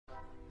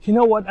You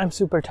know what I'm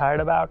super tired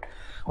about?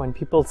 When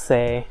people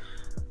say,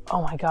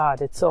 oh my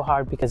god, it's so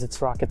hard because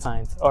it's rocket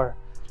science, or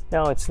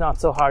no, it's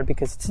not so hard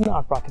because it's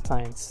not rocket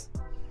science.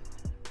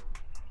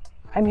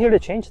 I'm here to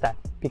change that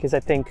because I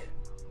think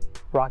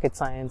rocket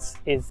science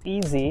is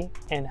easy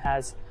and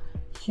has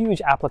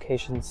huge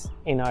applications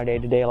in our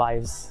day-to-day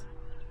lives.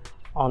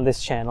 On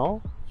this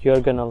channel,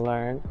 you're gonna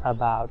learn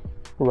about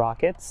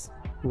rockets,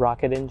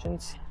 rocket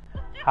engines,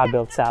 how to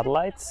build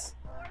satellites,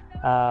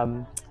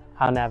 how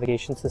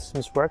navigation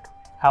systems work,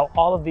 how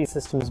all of these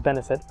systems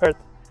benefit Earth,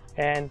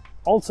 and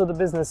also the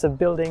business of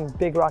building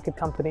big rocket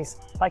companies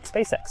like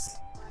SpaceX.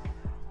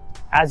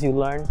 As you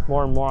learn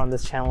more and more on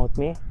this channel with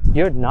me,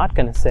 you're not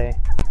gonna say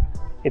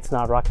it's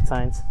not rocket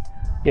science.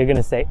 You're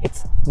gonna say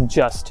it's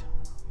just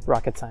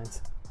rocket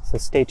science. So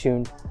stay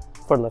tuned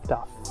for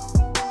liftoff.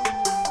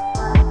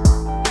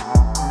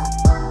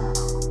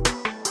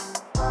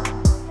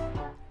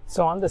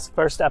 So on this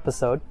first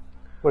episode,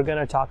 we're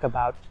gonna talk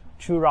about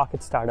 2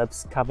 rocket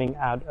startups coming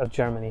out of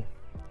Germany.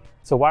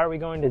 So why are we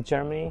going to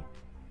Germany,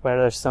 where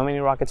there's so many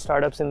rocket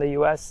startups in the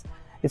US?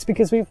 It's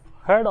because we've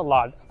heard a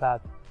lot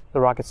about the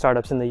rocket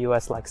startups in the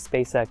US, like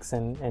SpaceX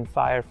and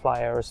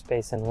Firefly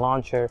Aerospace and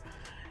Launcher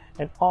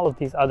and all of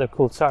these other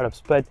cool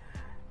startups. But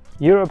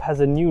Europe has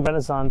a new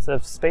renaissance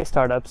of space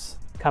startups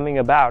coming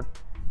about,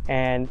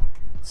 and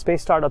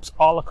space startups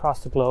all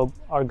across the globe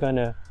are going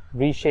to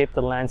reshape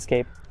the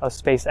landscape of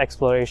space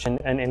exploration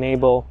and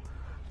enable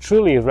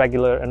truly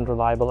regular and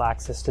reliable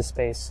access to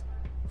space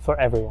for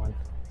everyone.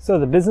 So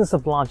the business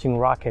of launching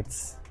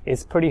rockets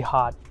is pretty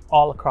hot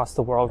all across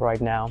the world right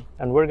now,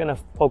 and we're going to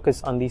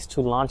focus on these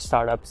 2 launch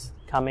startups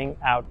coming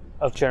out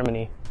of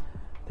Germany.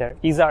 They're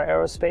Isar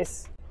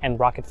Aerospace and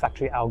Rocket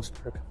Factory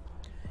Augsburg.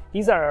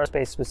 Isar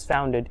Aerospace was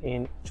founded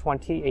in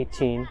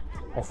 2018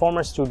 by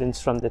former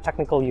students from the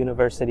Technical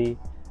University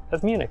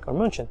of Munich, or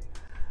München.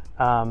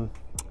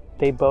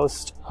 They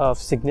boast of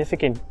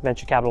significant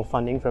venture capital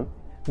funding from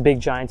big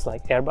giants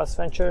like Airbus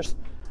Ventures,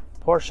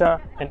 Porsche,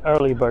 and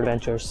Early Bird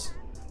Ventures.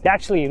 They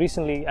actually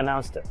recently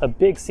announced a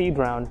big seed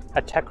round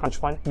at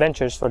TechCrunch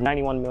Ventures for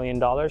 $91 million,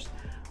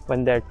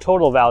 when their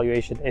total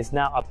valuation is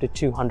now up to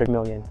 $200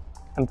 million.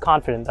 I'm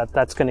confident that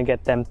that's going to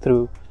get them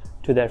through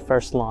to their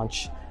first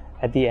launch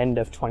at the end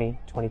of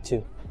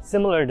 2022.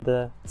 Similar to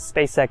the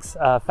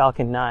SpaceX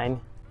Falcon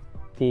 9,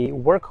 the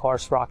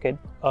workhorse rocket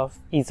of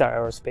Isar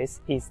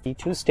Aerospace is the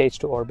 2-stage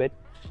to orbit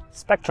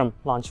Spectrum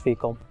launch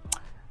vehicle.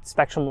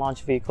 Spectrum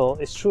launch vehicle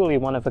is truly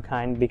one of a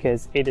kind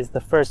because it is the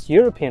first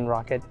European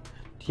rocket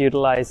to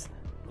utilize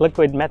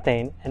liquid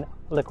methane and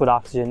liquid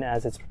oxygen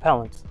as its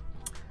propellant.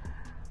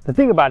 The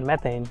thing about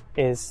methane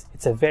is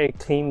it's a very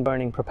clean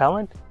burning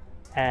propellant,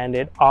 and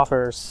it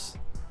offers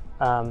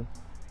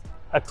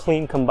a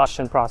clean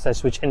combustion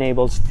process which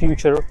enables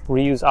future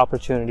reuse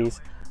opportunities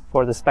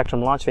for the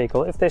Spectrum launch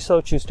vehicle if they so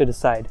choose to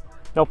decide.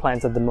 No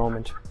plans at the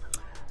moment.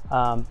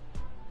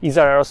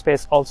 Isar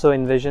Aerospace also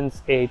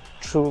envisions a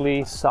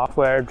truly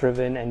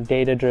software-driven and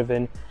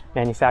data-driven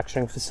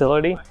manufacturing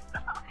facility,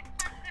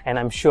 and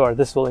I'm sure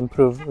this will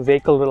improve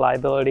vehicle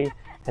reliability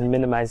and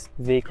minimize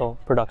vehicle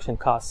production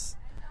costs.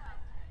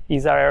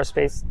 Isar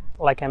Aerospace,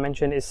 like I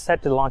mentioned, is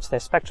set to launch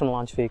their Spectrum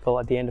launch vehicle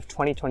at the end of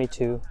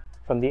 2022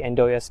 from the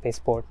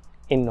SPACEPORT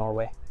in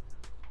Norway.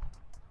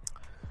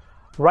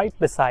 Right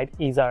beside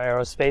Isar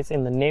Aerospace,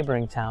 in the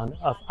neighboring town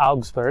of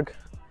Augsburg,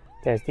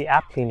 there's the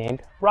aptly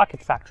named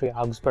Rocket Factory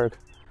Augsburg.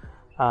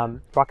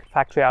 Rocket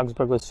Factory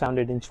Augsburg was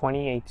founded in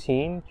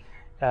 2018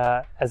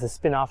 as a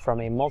spin-off from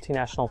a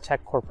multinational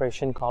tech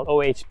corporation called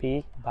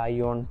OHB by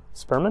Jorn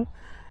Sperman.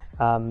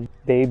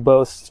 They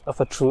boast of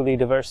a truly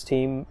diverse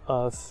team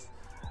of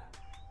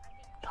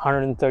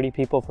 130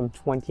 people from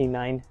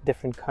 29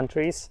 different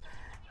countries,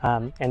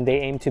 and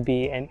they aim to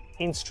be an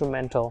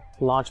instrumental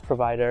launch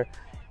provider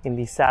in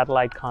the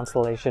satellite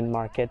constellation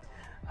market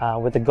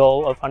with the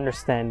goal of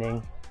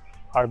understanding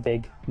our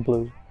big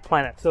blue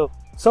planet.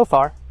 So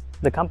far,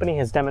 the company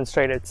has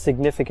demonstrated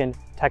significant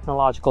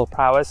technological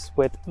prowess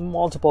with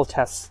multiple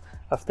tests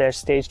of their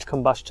staged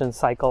combustion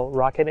cycle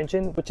rocket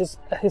engine, which is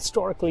a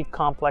historically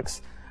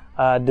complex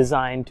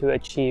design to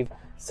achieve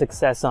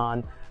success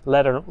on,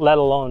 let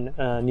alone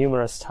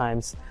numerous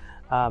times.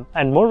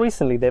 And more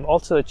recently, they've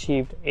also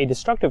achieved a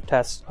destructive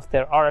test of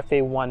their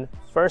RFA-1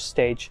 first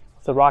stage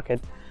of the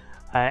rocket.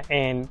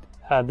 And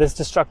this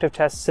destructive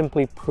test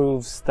simply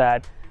proves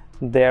that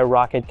their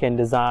rocket can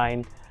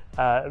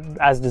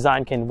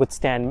can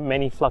withstand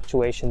many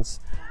fluctuations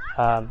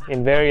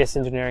in various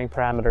engineering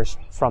parameters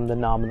from the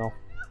nominal.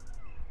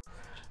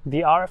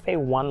 The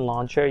RFA-1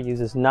 launcher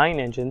uses 9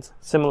 engines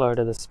similar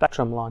to the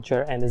Spectrum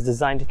launcher and is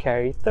designed to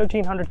carry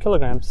 1,300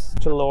 kilograms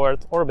to low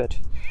Earth orbit.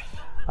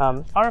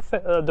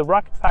 The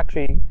Rocket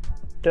Factory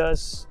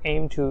does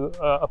aim to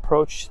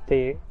approach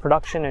the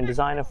production and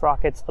design of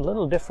rockets a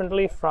little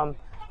differently from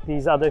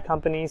these other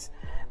companies.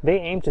 They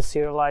aim to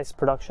serialize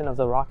production of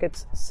the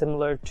rockets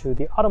similar to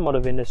the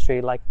automotive industry,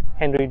 like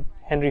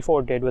Henry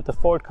Ford did with the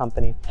Ford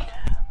company.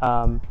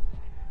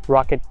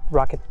 Rocket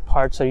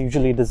parts are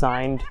usually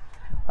designed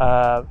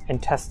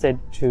and tested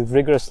to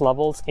rigorous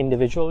levels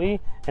individually,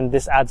 and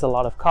this adds a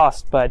lot of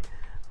cost, but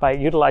by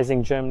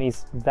utilizing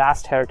Germany's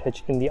vast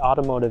heritage in the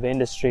automotive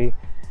industry,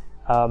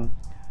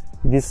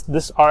 this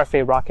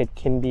RFA rocket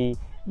can be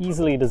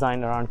easily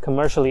designed around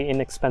commercially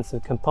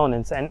inexpensive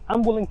components. And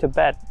I'm willing to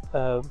bet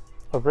a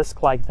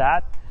risk like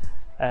that,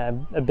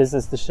 a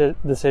business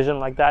decision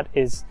like that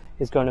is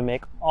going to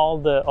make all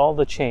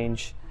the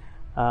change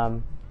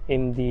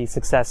in the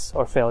success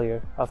or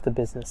failure of the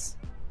business.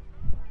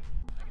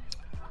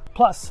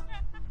 Plus,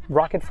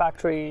 Rocket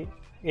Factory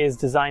is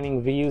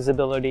designing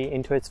reusability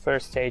into its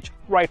first stage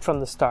right from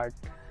the start.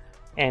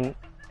 And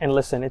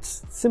listen,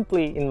 it's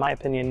simply, in my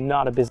opinion,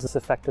 not a business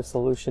effective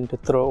solution to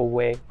throw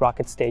away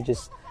rocket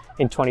stages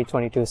in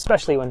 2022,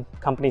 especially when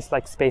companies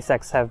like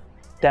SpaceX have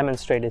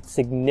demonstrated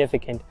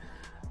significant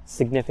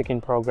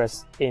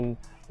progress in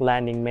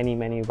landing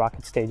many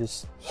rocket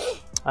stages.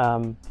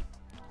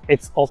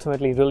 It's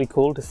ultimately really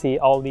cool to see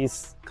all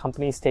these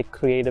companies take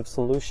creative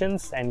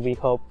solutions, and we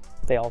hope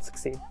they all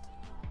succeed.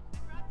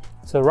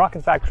 So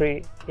Rocket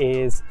Factory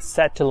is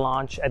set to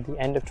launch at the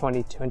end of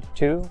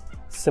 2022,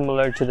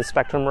 similar to the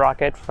Spectrum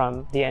rocket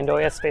from the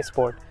NORWAY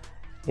Spaceport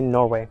in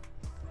Norway.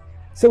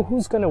 So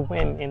who's going to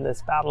win in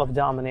this battle of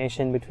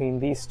domination between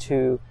these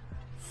two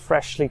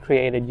freshly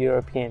created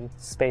European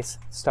space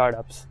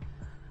startups?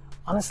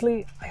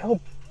 Honestly, I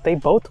hope they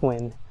both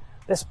win.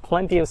 There's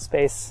plenty of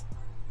space,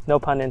 no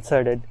pun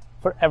inserted,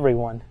 for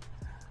everyone.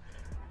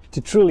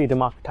 To truly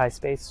democratize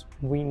space,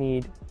 we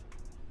need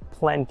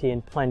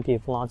plenty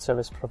of launch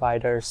service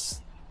providers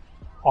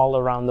all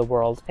around the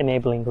world,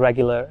 enabling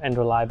regular and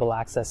reliable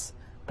access.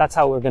 That's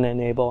how we're going to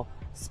enable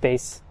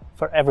space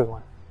for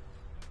everyone.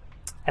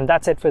 And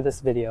that's it for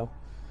this video.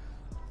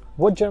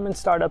 What German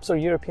startups or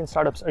European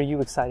startups are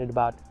you excited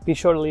about? Be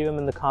sure to leave them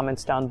in the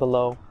comments down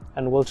below,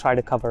 and we'll try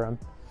to cover them.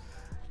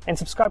 And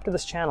subscribe to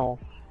this channel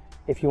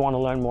if you want to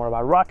learn more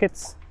about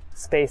rockets,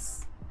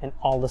 space, and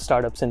all the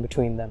startups in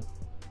between them.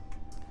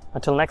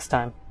 Until next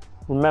time,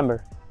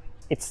 remember,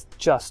 it's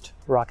just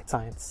rocket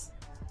science.